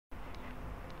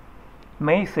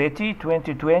May 30,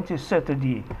 2020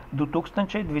 Saturday,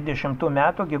 2020 m.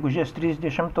 gegužės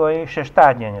 30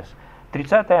 šeštadienis,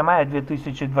 30 мая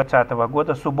 2020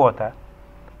 года суббота.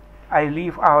 I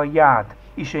leave our yard.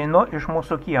 Išeinu iš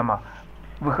mūsų kiemo.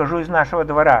 Выхожу из нашего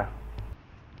двора.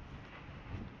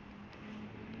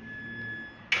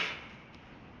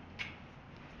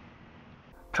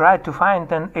 Try to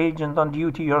find an agent on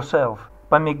duty yourself.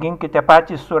 Помогите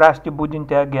patys surasti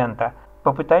будинте агента.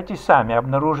 Попытайтесь сами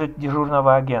обнаружить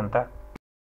дежурного агента.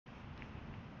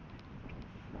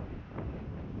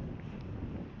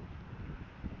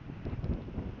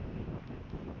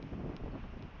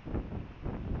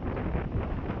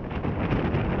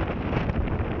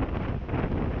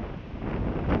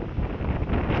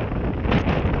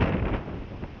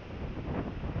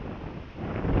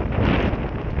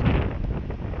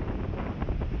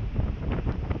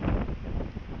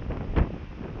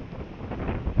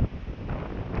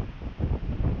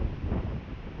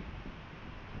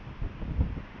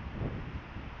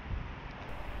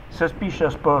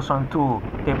 Suspicious person too.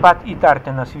 Taip pat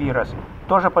įtartinas vyras.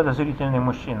 Тоже подозрительный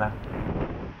мужчина.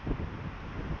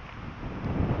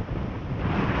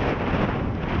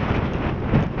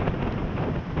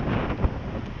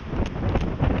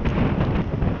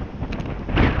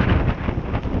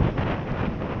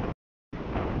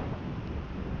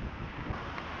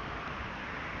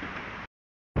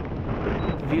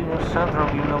 Vilnius Central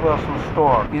Universal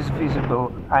Store is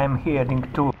visible. I am heading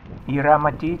to. Yra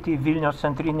matyti Vilniaus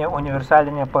centrinė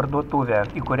universalinė parduotuvė,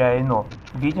 į kurią einu.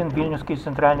 Виден Вильнюсский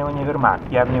центральный универмаг,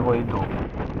 я в него иду.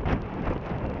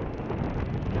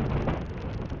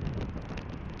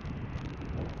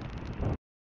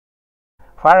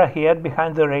 Far ahead,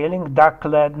 behind the railing,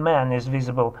 dark-clad man is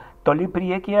visible. Toli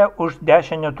priekyje, už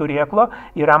dešinio turėklo,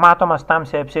 yra matomas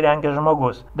tamsiai apsirengęs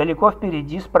žmogus. Далеко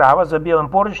впереди, справа, за белым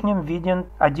поручнем, виден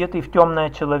одетый в темное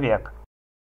человек.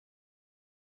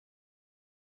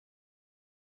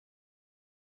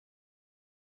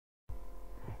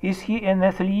 Is he an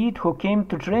athlete who came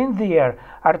to train there?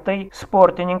 Ar tai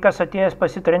спортининkas, atėjęs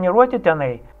pasitreniruoti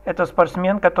tenai? Это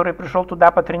спортсмен, который пришел туда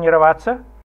потренироваться?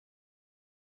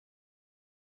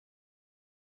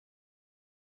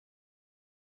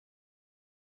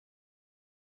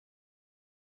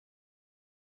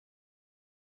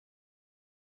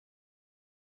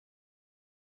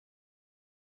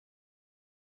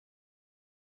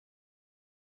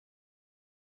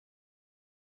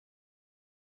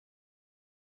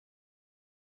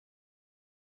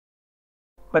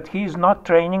 But he is not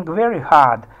training very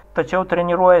hard. Tačiau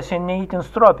тренируясь не itin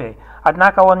stropiai.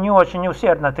 Однако он не очень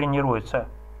усердно тренируется.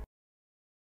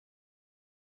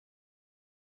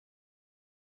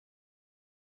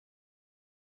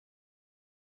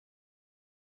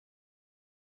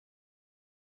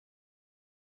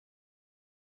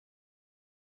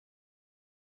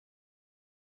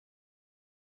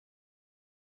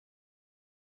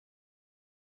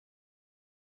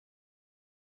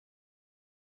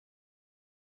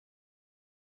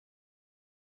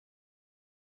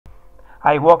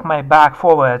 I walk my back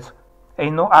forwards.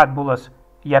 Einu atbulas.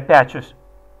 Я пячусь.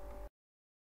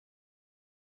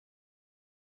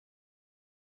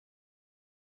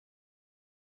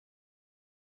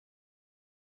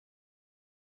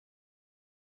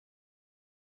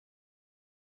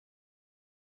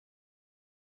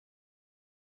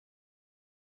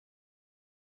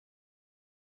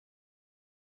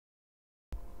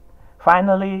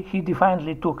 Finally, he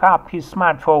defiantly took up his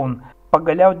smartphone.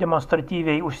 Поголял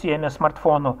демонстративей усеми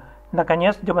смартфону.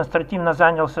 Наконец, демонстративно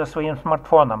занялся своим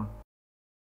смартфоном.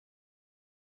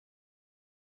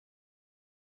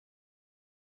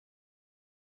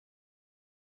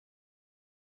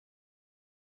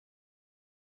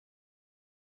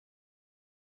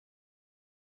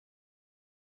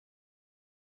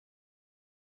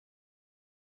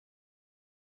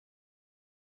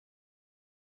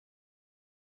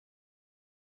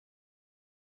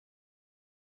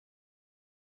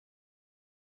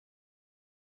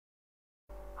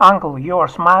 Uncle, your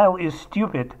smile is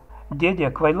stupid.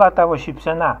 Дядя, квайла того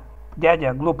щипсена.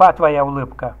 Дядя, глупа твоя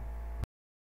улыбка.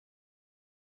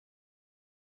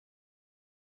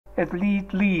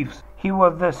 Athlete leaves. He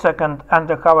was the second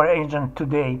undercover agent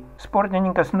today.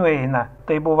 Sportininkas nueina.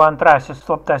 Tai buvo antrasis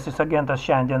slaptasis agentas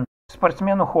šiandien.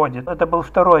 Спортсмен уходит. Это был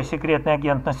второй секретный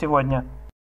агент на сегодня.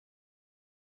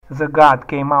 The guard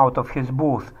came out of his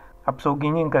booth.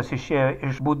 Apsaugininkas išėjo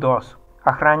iš būdos.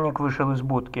 Охранник вышел из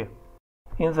будки.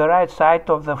 In the right side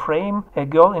of the frame, a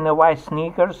girl in a white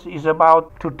sneakers is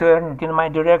about to turn in my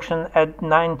direction at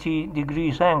 90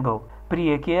 degrees angle.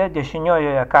 Priekyje,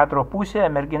 dešiniojoje kadro pusėje,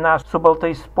 mergina su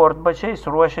baltais sportbačiais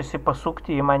ruošiasi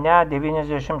pasukti į mane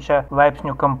 90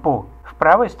 лайпсню кампу. В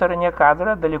правой стороне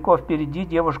кадра, далеко впереди,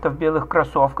 девушка в белых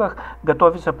кроссовках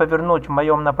готовится повернуть в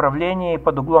моем направлении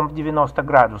под углом в 90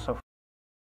 градусов.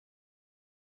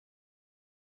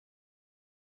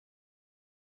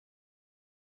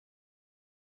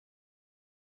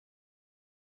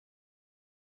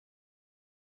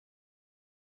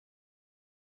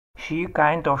 She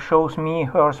kind of shows me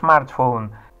her smartphone.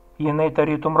 Jinai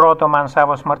tarytum rodo man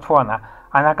savo смартфона.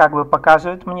 Она как бы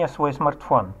показывает мне свой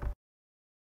смартфон.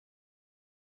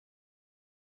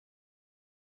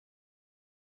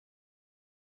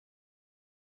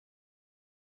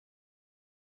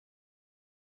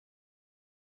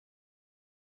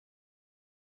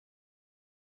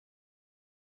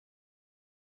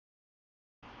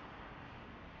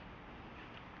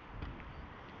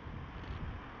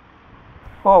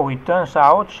 Oh, it turns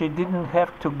out she didn't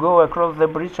have to go across the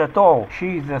bridge at all.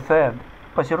 She is the third.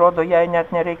 Pasirodo, jai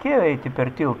net nereikėjo eiti per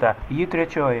tiltą. Ji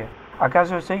trečioji.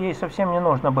 Оказывается, ей совсем не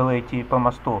нужно было идти по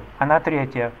мосту. Она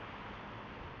третья.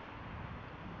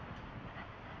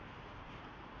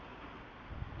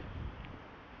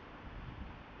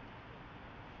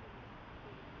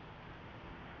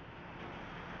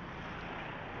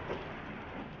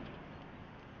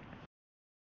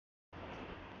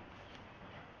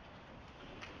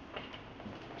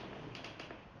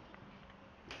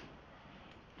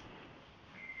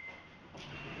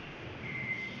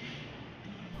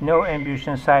 No ambush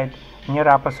inside.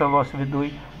 Nėra pasalos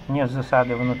viduj, нет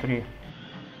засады внутри.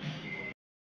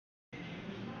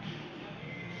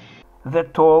 The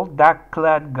tall,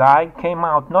 dark-clad guy came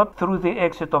out not through the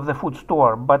exit of the food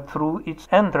store, but through its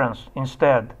entrance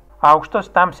instead. Aukštas,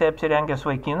 tamsiai apsirengęs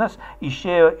vaikinas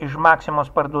išėjo iš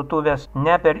Maksimos parduotuvės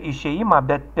не per išėjimą,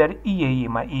 bet per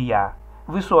įėjimą į ją.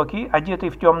 Высокий, одетый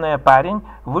в темное парень,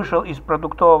 вышел из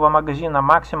продуктового магазина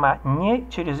Максима не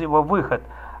через его выход,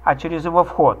 а через его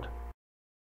вход.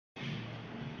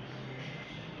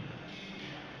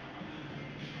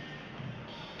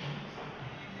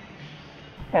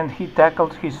 And he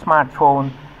tackled his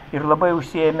smartphone. Ir labai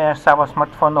užsiėmė savo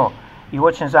smartfonu. И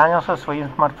очень занялся своим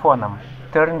смартфоном.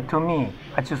 Turned to me.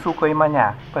 Atsisuko į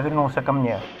mane. Повернулся ко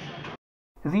мне.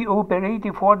 The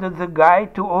operative ordered the guy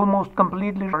to almost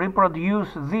completely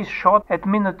reproduce this shot at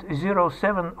minute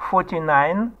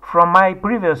 07:49 from my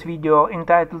previous video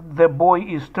entitled The Boy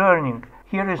is Turning.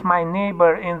 Here is my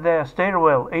neighbor in the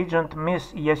stairwell, agent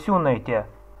Miss Jasiūnaitė.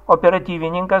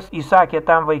 Operatyvininkas įsakė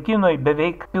tam vaikinui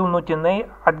beveik pilnutinai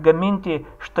atgaminti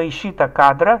štai šitą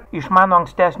kadrą iš mano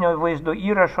ankstesnio vaizdo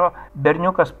įrašo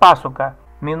Berniukas pasuka,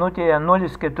 minutėje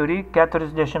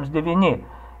 04:49.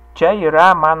 Čia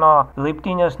yra mano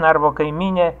laiptinės Narvo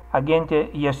kaiminė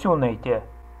агентė Jasiūnaitė.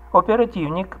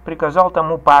 Оперативник приказал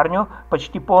тому парню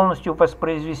почти полностью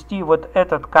воспроизвести вот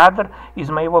этот кадр из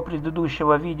моего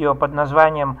предыдущего видео под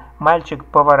названием «Мальчик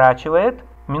поворачивает»,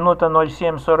 минута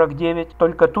 07:49,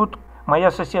 только тут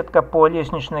моя соседка по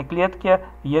лестничной клетке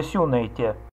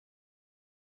Jasiūnaitė.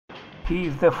 He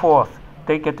is the fourth,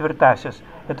 tai ketvirtasis,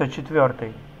 это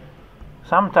четвертый.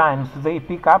 Sometimes they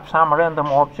pick up some random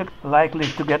object likely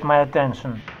to get my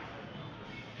attention.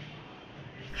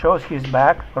 Shows his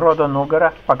back, rodo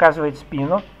nugarą, показывает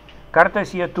спину.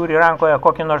 Kartais jie turi rankoje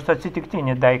kokį nors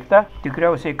atsitiktinį daiktą,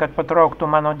 tikriausiai, kad patrauktų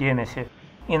mano dėmesį.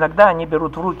 Иногда они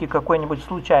берут в руки какой-нибудь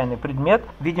случайный предмет,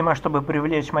 видимо, чтобы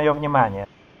привлечь мое внимание.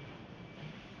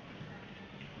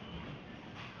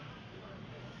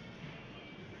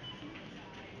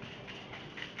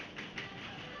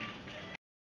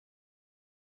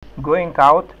 Going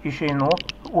out, išeinu,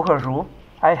 ухожу.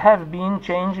 I have been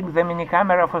changing the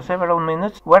mini-camera for several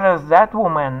minutes, whereas that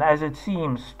woman, as it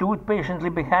seems, stood patiently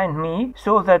behind me,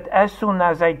 so that as soon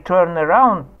as I turn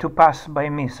around to pass by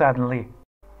me suddenly.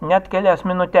 Net kelias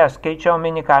minutės keičiau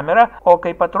minikamerą, o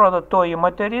kaip atrodo toji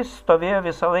moteris stovėjo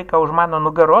visą laiką už mano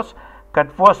nugaros, kad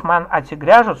vos man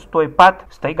atsigręžus, tuoj pat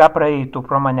staiga praeitų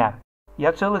pro mane.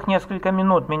 Я целых несколько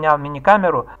минут менял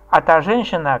миникамеру, а та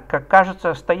женщина, как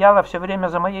кажется, стояла все время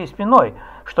за моей спиной,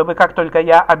 чтобы как только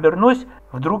я обернусь,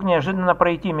 вдруг неожиданно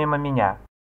пройти мимо меня.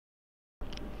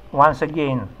 Once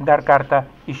again, дар карта,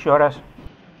 еще раз.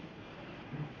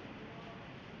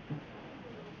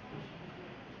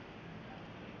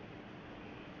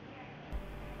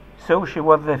 So she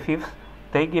was the fifth,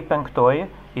 taigi penktoji,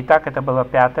 и так это была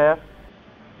пятая.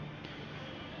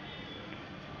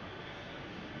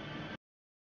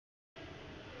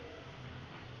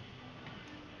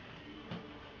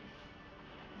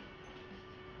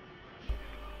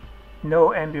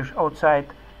 No ambush outside,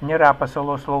 нера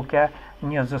pasalos lauke,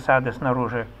 нет засады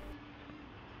снаружи.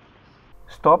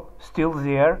 Stop, still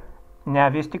there. Не,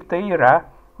 vis tik tai yra.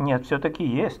 Нет, все-таки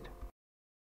есть.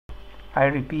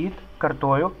 I repeat,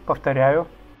 картою, повторяю.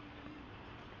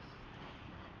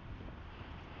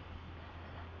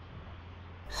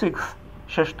 Sixth,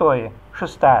 шестое,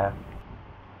 шестая.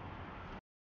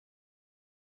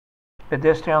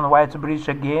 Pedestrian White Bridge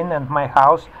again and my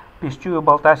house. Песчую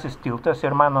Baltasis tiltas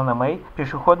ir mano namai.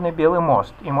 Пешеходный белый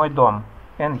мост и мой дом.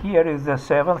 And here is the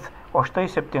seventh. O štai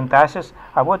septintasis,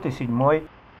 a вот и седьмой.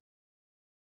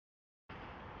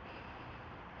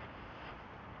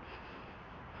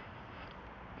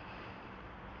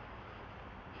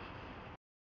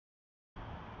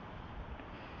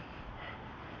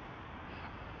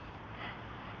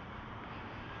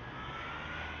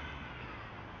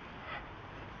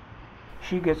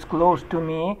 She gets close to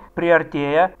me,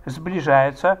 приартея,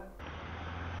 сближается.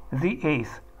 The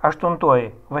eighth,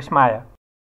 аштунтои, восьмая.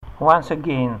 Once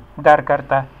again, дар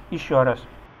карта, еще раз.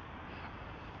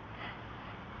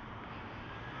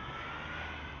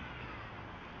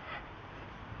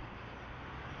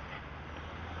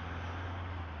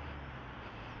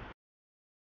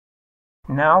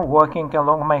 Now walking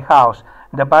along my house.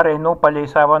 Dabar einu palei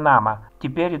savo namą.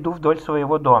 Теперь иду вдоль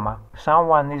своего дома.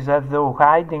 Someone is as though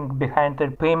hiding behind a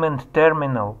payment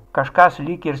terminal. Kažkas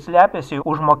lyg ir slepiasi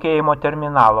už mokėjimo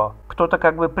terminalo. Кто-то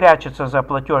как бы прячется за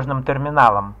платежным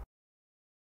терминалом.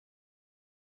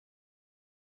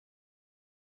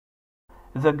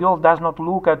 The girl does not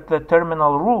look at the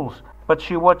terminal rules, but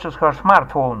she watches her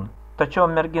smartphone. Tačiau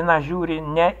mergina žiūri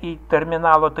не į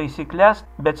терминало taisyklės,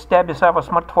 bet stebi savo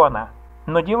smartfoną.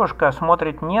 Но девушка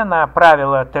смотрит не на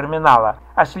правила терминала,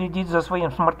 а следит за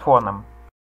своим смартфоном.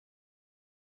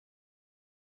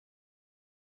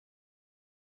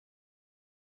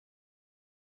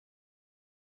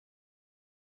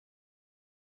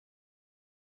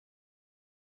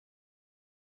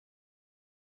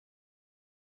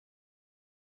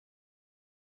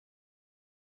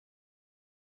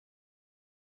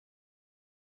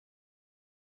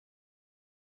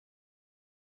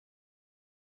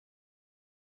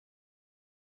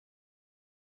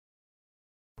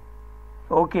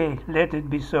 Okay, let it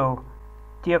be so.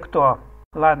 Те, кто.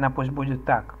 Ладно, пусть будет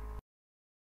так.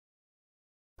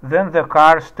 Then the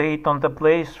car stayed on the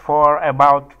place for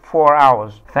about 4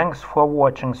 hours. Thanks for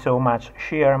watching so much.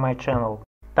 Share my channel.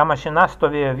 Ta mašina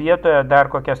stovėjo vietoje dar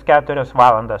kokias 4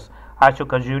 valandas. Ačiū,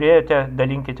 kad žiūrėjote,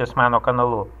 dalinkitесь mano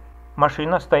каналу.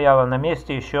 Машина стояла на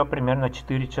месте еще примерно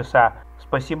 4 часа.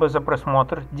 Спасибо за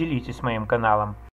просмотр, делитесь моим каналом.